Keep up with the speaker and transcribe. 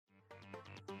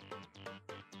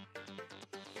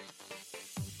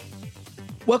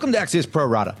Welcome to Axios Pro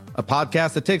Rata, a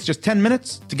podcast that takes just 10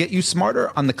 minutes to get you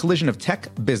smarter on the collision of tech,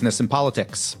 business, and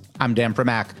politics. I'm Dan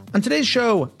Primack. On today's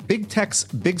show, big tech's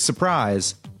big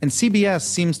surprise, and CBS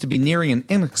seems to be nearing an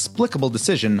inexplicable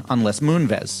decision on Les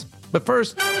Moonves. But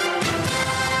first,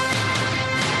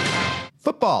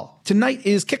 football. Tonight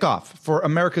is kickoff for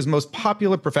America's most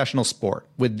popular professional sport,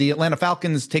 with the Atlanta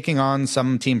Falcons taking on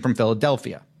some team from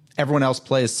Philadelphia. Everyone else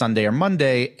plays Sunday or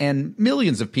Monday, and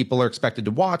millions of people are expected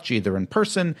to watch either in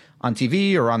person, on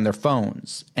TV, or on their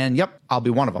phones. And yep, I'll be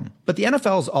one of them. But the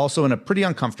NFL is also in a pretty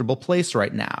uncomfortable place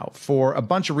right now for a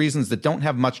bunch of reasons that don't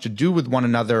have much to do with one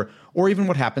another or even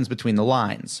what happens between the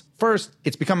lines. First,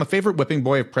 it's become a favorite whipping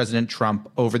boy of President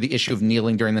Trump over the issue of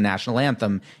kneeling during the national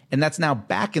anthem, and that's now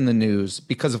back in the news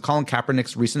because of Colin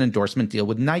Kaepernick's recent endorsement deal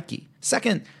with Nike.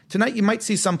 Second, tonight you might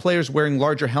see some players wearing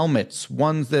larger helmets,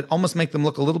 ones that almost make them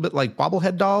look a little bit like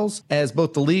bobblehead dolls, as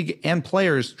both the league and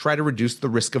players try to reduce the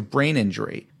risk of brain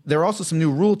injury. There are also some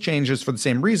new rule changes for the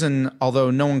same reason,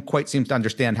 although no one quite seems to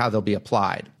understand how they'll be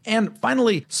applied. And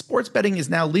finally, sports betting is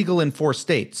now legal in 4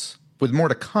 states, with more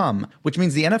to come, which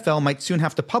means the NFL might soon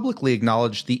have to publicly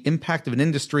acknowledge the impact of an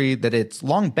industry that it's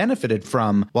long benefited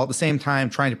from, while at the same time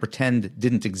trying to pretend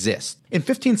didn't exist. In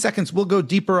 15 seconds, we'll go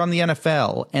deeper on the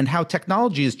NFL and how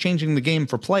technology is changing the game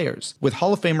for players, with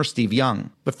Hall of Famer Steve Young.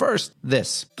 But first,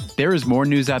 this. There is more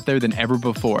news out there than ever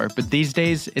before, but these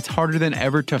days, it's harder than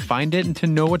ever to find it and to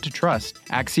know what to trust.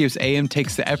 Axios AM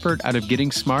takes the effort out of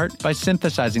getting smart by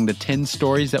synthesizing the 10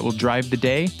 stories that will drive the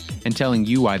day and telling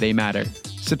you why they matter.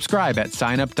 Subscribe at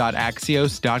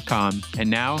signup.axios.com. And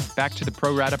now, back to the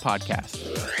Pro Rata podcast.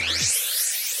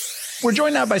 We're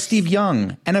joined now by Steve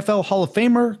Young, NFL Hall of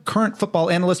Famer, current football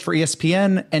analyst for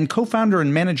ESPN, and co-founder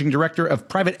and managing director of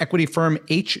private equity firm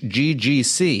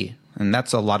HGGC. And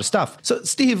that's a lot of stuff. So,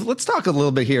 Steve, let's talk a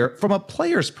little bit here from a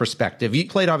player's perspective. You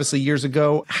played obviously years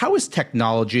ago. How has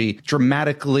technology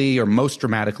dramatically or most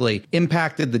dramatically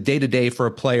impacted the day-to-day for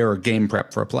a player or game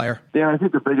prep for a player? Yeah, I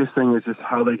think the biggest thing is just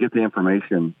how they get the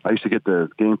information. I used to get the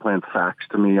game plan faxed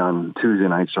to me on Tuesday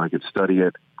night so I could study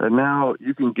it. And now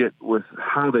you can get with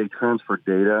how they transfer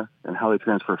data and how they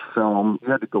transfer film. You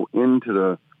had to go into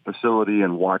the facility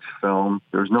and watch film.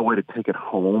 There's no way to take it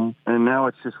home. And now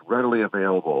it's just readily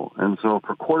available. And so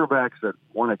for quarterbacks that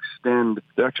want to extend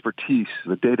the expertise,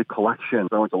 the data collection,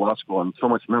 I went to law school and so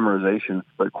much memorization,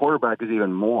 but quarterback is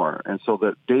even more. And so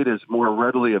the data is more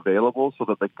readily available so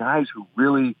that the guys who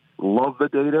really love the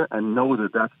data and know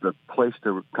that that's the place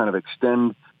to kind of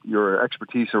extend your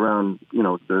expertise around,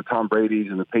 the Tom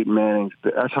Brady's and the Peyton Manning's.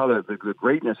 That's how the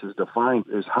greatness is defined,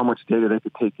 is how much data they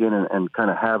could take in and kind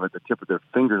of have at the tip of their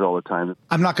fingers all the time.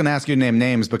 I'm not going to ask you to name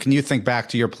names, but can you think back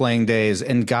to your playing days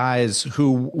and guys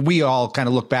who we all kind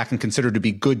of look back and consider to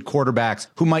be good quarterbacks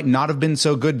who might not have been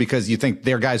so good because you think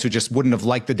they're guys who just wouldn't have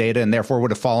liked the data and therefore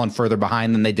would have fallen further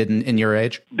behind than they did in your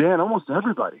age? Dan, almost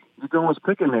everybody. You can almost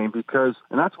pick a name and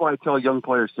that's why I tell young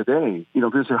players today,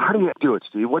 people say, how do you do it,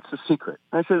 Steve? What's the secret?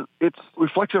 And I said, it's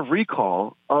reflexive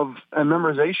recall and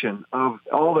memorization of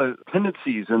all the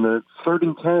tendencies and the 3rd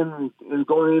and 10 and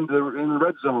going in the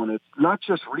red zone. It's not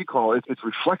just recall, it's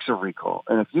reflexive recall.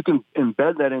 And if you can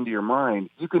embed that into your mind,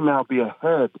 you can now be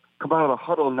ahead, come out of the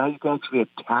huddle, now you can actually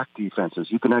attack defenses.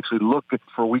 You can actually look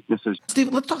for weaknesses.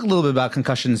 Steve, let's talk a little bit about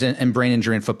concussions and brain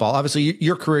injury in football. Obviously,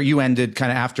 your career, you ended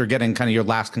kind of after getting kind of your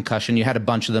last concussion. You had a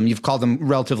bunch of them. You've called them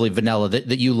relatively vanilla,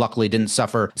 that you luckily didn't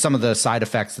suffer some of the side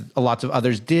effects that lots of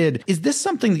others did. Is this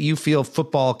something that you feel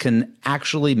football can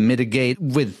actually mitigate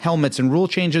with helmets and rule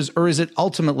changes, or is it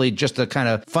ultimately just a kind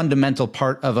of fundamental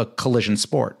part of a collision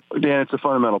sport? Dan, it's a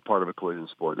fundamental part of a collision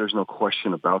sport. There's no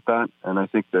question about that. And I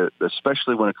think that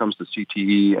especially when it comes to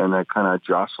CTE and that kind of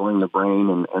jostling the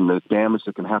brain and the damage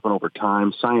that can happen over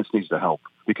time, science needs to help.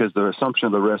 Because the assumption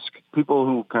of the risk, people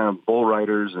who kind of bull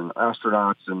riders and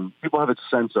astronauts and people have a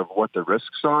sense of what the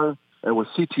risks are. And with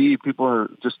CTE, people are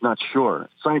just not sure.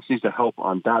 Science needs to help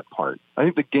on that part. I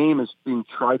think the game is being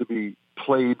tried to be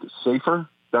played safer.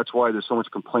 That's why there's so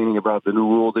much complaining about the new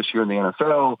rule this year in the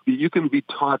NFL. You can be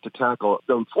taught to tackle.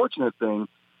 The unfortunate thing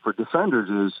for defenders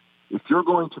is if you're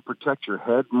going to protect your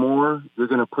head more, you're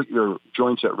going to put your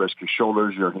joints at risk, your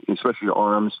shoulders, especially your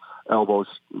arms, elbows,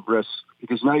 wrists,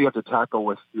 because now you have to tackle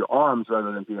with your arms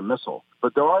rather than be a missile.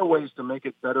 But there are ways to make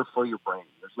it better for your brain.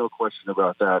 There's no question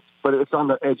about that. But it's on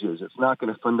the edges. It's not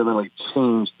going to fundamentally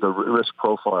change the risk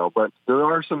profile. But there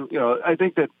are some, I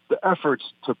think that the efforts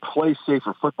to play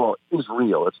safer football is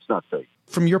real. It's not fake.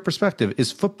 From your perspective,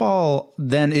 is football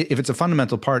then, if it's a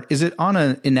fundamental part, is it on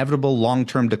an inevitable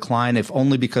long-term decline, if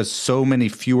only because so many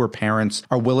fewer parents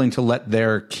are willing to let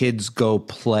their kids go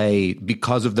play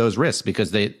because of those risks,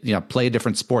 because they play a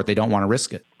different sport, they don't want to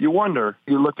risk it. You wonder.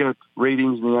 You look at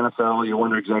ratings in the NFL, you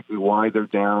wonder exactly why they're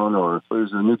down, or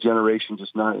is the new generation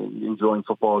just not enjoying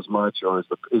football as much, or is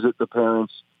it the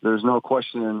parents? There's no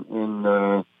question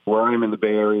in where I'm in the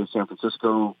Bay Area, San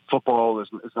Francisco, football is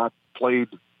not played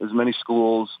as many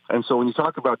schools. And so when you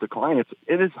talk about decline,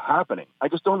 it is happening. I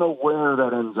just don't know where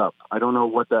that ends up. I don't know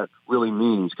what that really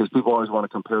means, because people always want to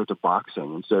compare it to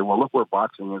boxing and say, well, look where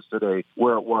boxing is today,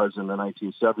 where it was in the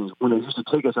 1970s when they used to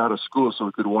take us out of school so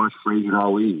we could watch Frazier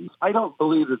Ali. I don't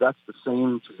believe that that's the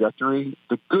same trajectory.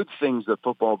 The good things that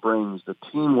football brings, the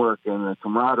teamwork and the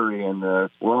camaraderie and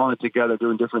we're all in it together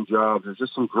doing different jobs, there's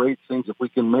just some great things. If we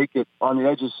can make it on the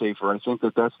edges safer, I think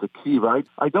that's the key, right?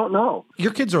 I don't know.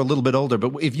 Your kids are a little bit older,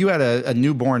 but if you had a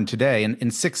newborn today in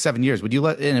 6-7 years, would you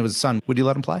and it was a son, would you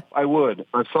let him play? I would.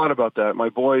 I've thought about that. My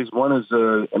boys, one is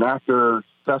an actor,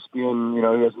 thespian, he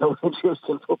has no interest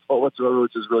in football whatsoever,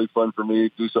 which is really fun for me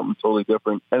to do something totally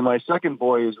different. And my second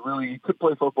boy he could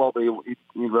play football, but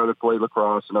he'd rather play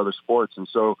lacrosse and other sports. And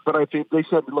so, but I think they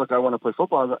said, look, I want to play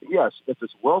football. Like, yes, if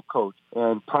it's well coached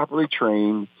and properly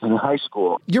trained in high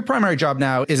school. Your primary job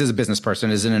now is as a business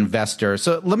person, as an investor.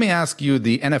 So let me ask you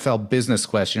the NFL business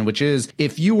question, which is,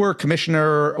 if you were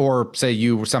commissioner or say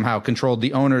you somehow controlled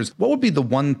the owners, what would be the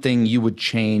one thing you would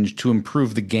change to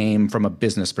improve the game from a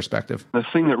business perspective? The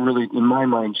thing that really, in my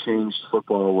mind, changed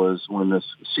football was when this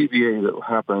CBA that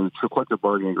happened, the collective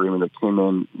bargaining agreement that came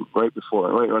in right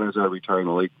when as I retired in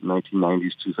the late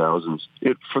 1990s, 2000s.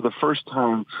 It, for the first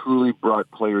time, truly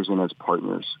brought players in as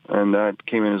partners. And that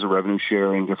came in as a revenue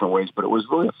share in different ways, but it was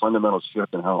really a fundamental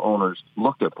shift in how owners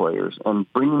looked at players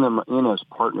and bringing them in as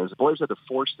partners. Players had to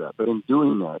force that, but in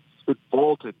doing that, it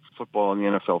vaulted football in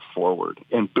the NFL forward.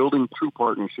 And building true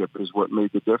partnership is what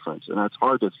made the difference. And that's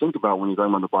hard to think about when you're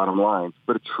going on the bottom line,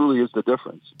 but it truly is the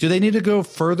difference. Do they need to go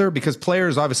further? Because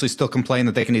players obviously still complain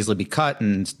that they can easily be cut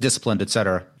and disciplined, et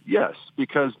cetera. Yes,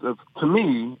 because to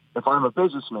me, if I'm a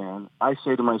businessman, I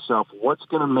say to myself, what's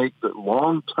going to make the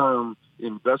long-term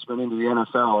investment into the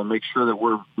NFL and make sure that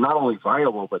we're not only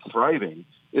viable but thriving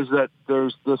is that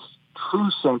there's this true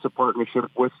sense of partnership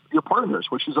with your partners,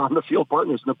 which is on the field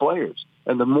partners and the players.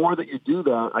 And the more that you do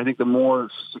that, I think the more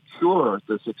secure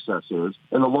the success is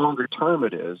and the longer term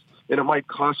it is. And it might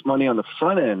cost money on the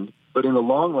front end, but in the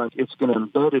long run, it's going to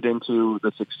embed it into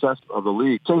the success of the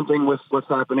league. Same thing with what's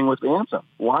happening with Anthem.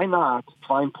 Why not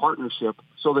find partnership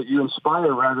so that you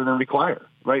inspire rather than require,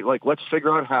 right? Like, let's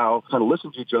figure out how, kind of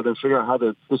listen to each other and figure out how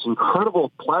this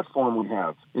incredible platform we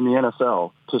have in the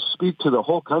NFL to speak to the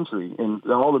whole country in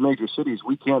all the major cities.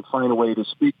 We can't find a way to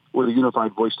speak with a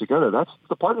unified voice together. That's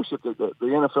the partnership that the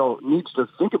NFL needs to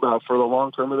think about for the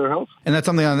long term of their health. And that's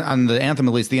something on the Anthem,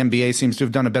 at least the NBA seems to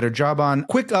have done a better job on.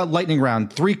 Quick lightning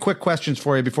round, 3 quick questions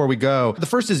for you before we go. The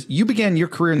first is, you began your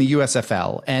career in the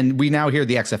USFL, and we now hear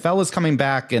the XFL is coming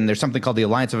back, and there's something called the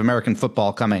Alliance of American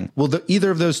Football coming. Will either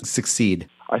of those succeed?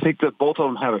 I think that both of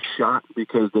them have a shot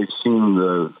because they've seen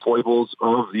the foibles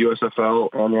of the USFL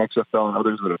and the XFL and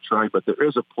others that have tried, but there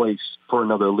is a place for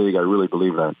another league. I really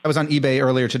believe that. I was on eBay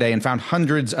earlier today and found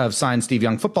hundreds of signed Steve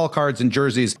Young football cards and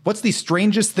jerseys. What's the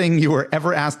strangest thing you were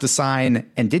ever asked to sign,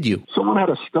 and did you? Someone had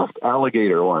a stuffed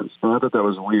alligator once, and I thought that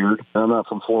was weird. I'm not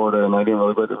from Florida, and I didn't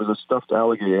really, but it was a stuffed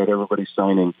alligator. I had everybody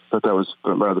signing. I thought that was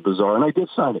rather bizarre, and I did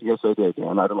sign it. Yes, I did,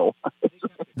 Dan. I don't know why.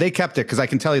 They kept it, because I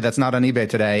can tell you that's not on eBay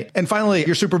today. And finally,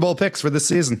 your Super Bowl picks for this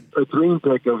season. A dream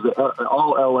pick of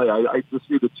all LA. I just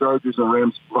see the Chargers and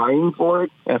Rams vying for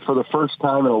it. And for the first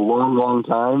time in a long, long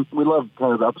time, we love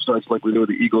kind of the upstarts like we did with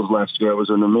the Eagles last year. It was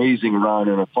an amazing run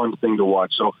and a fun thing to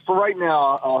watch. So for right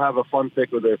now, I'll have a fun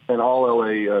pick with an all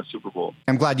LA Super Bowl.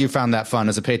 I'm glad you found that fun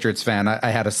as a Patriots fan. I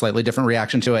had a slightly different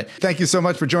reaction to it. Thank you so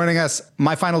much for joining us.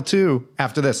 My final 2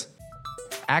 after this.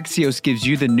 Axios gives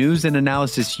you the news and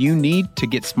analysis you need to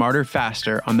get smarter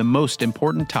faster on the most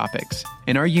important topics.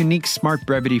 In our unique Smart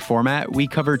Brevity format, we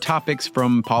cover topics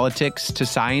from politics to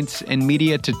science and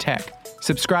media to tech.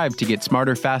 Subscribe to get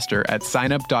smarter faster at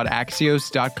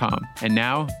signup.axios.com. And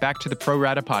now, back to the Pro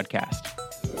Rata podcast.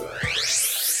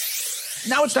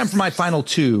 Now it's time for my final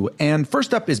 2, and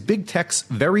first up is Big Tech's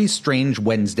Very Strange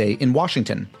Wednesday in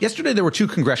Washington. Yesterday there were 2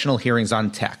 congressional hearings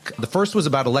on tech. The first was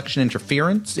about election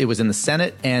interference. It was in the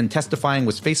Senate, and testifying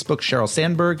was Facebook's Sheryl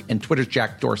Sandberg and Twitter's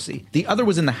Jack Dorsey. The other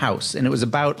was in the House, and it was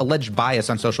about alleged bias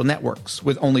on social networks,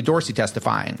 with only Dorsey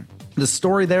testifying. The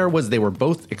story there was they were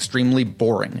both extremely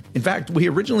boring. In fact, we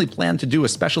originally planned to do a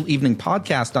special evening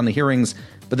podcast on the hearings,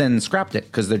 but then scrapped it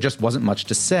because there just wasn't much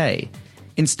to say.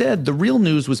 Instead, the real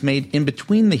news was made in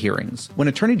between the hearings, when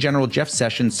Attorney General Jeff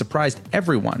Sessions surprised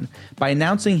everyone by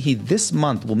announcing he this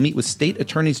month will meet with state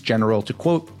attorneys general to,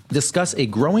 quote, discuss a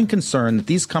growing concern that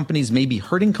these companies may be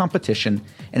hurting competition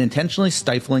and intentionally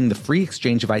stifling the free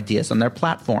exchange of ideas on their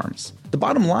platforms. The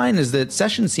bottom line is that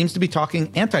Sessions seems to be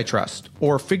talking antitrust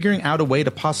or figuring out a way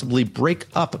to possibly break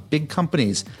up big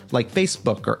companies like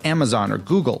Facebook or Amazon or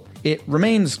Google. It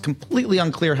remains completely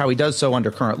unclear how he does so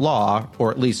under current law, or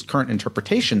at least current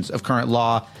interpretations of current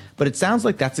law, but it sounds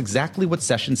like that's exactly what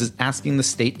Sessions is asking the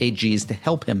state AGs to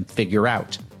help him figure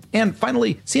out. And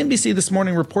finally, CNBC this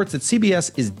morning reports that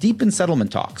CBS is deep in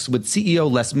settlement talks with CEO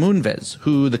Les Moonves,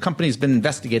 who the company's been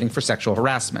investigating for sexual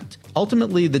harassment.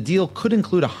 Ultimately, the deal could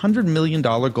include a $100 million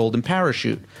golden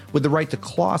parachute, with the right to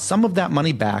claw some of that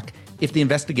money back if the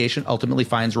investigation ultimately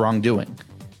finds wrongdoing.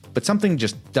 But something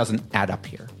just doesn't add up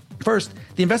here. First,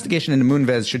 the investigation into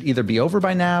Moonves should either be over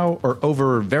by now or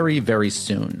over very, very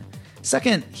soon.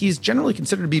 Second, he's generally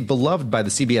considered to be beloved by the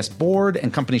CBS board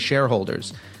and company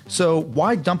shareholders. So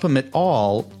why dump him at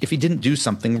all if he didn't do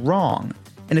something wrong?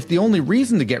 And if the only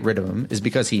reason to get rid of him is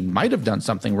because he might have done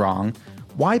something wrong,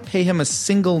 why pay him a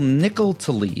single nickel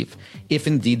to leave if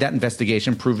indeed that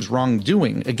investigation proves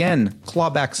wrongdoing? Again, claw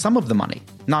back some of the money,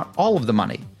 not all of the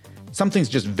money. Something's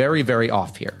just very, very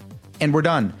off here. And we're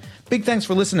done. Big thanks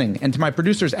for listening, and to my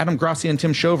producers Adam Grassi and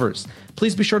Tim Shovers.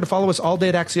 Please be sure to follow us all day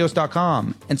at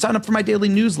Axios.com and sign up for my daily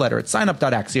newsletter at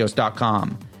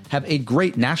signup.axios.com. Have a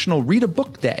great National Read a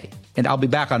Book Day, and I'll be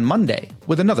back on Monday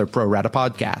with another Pro Rata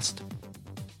podcast.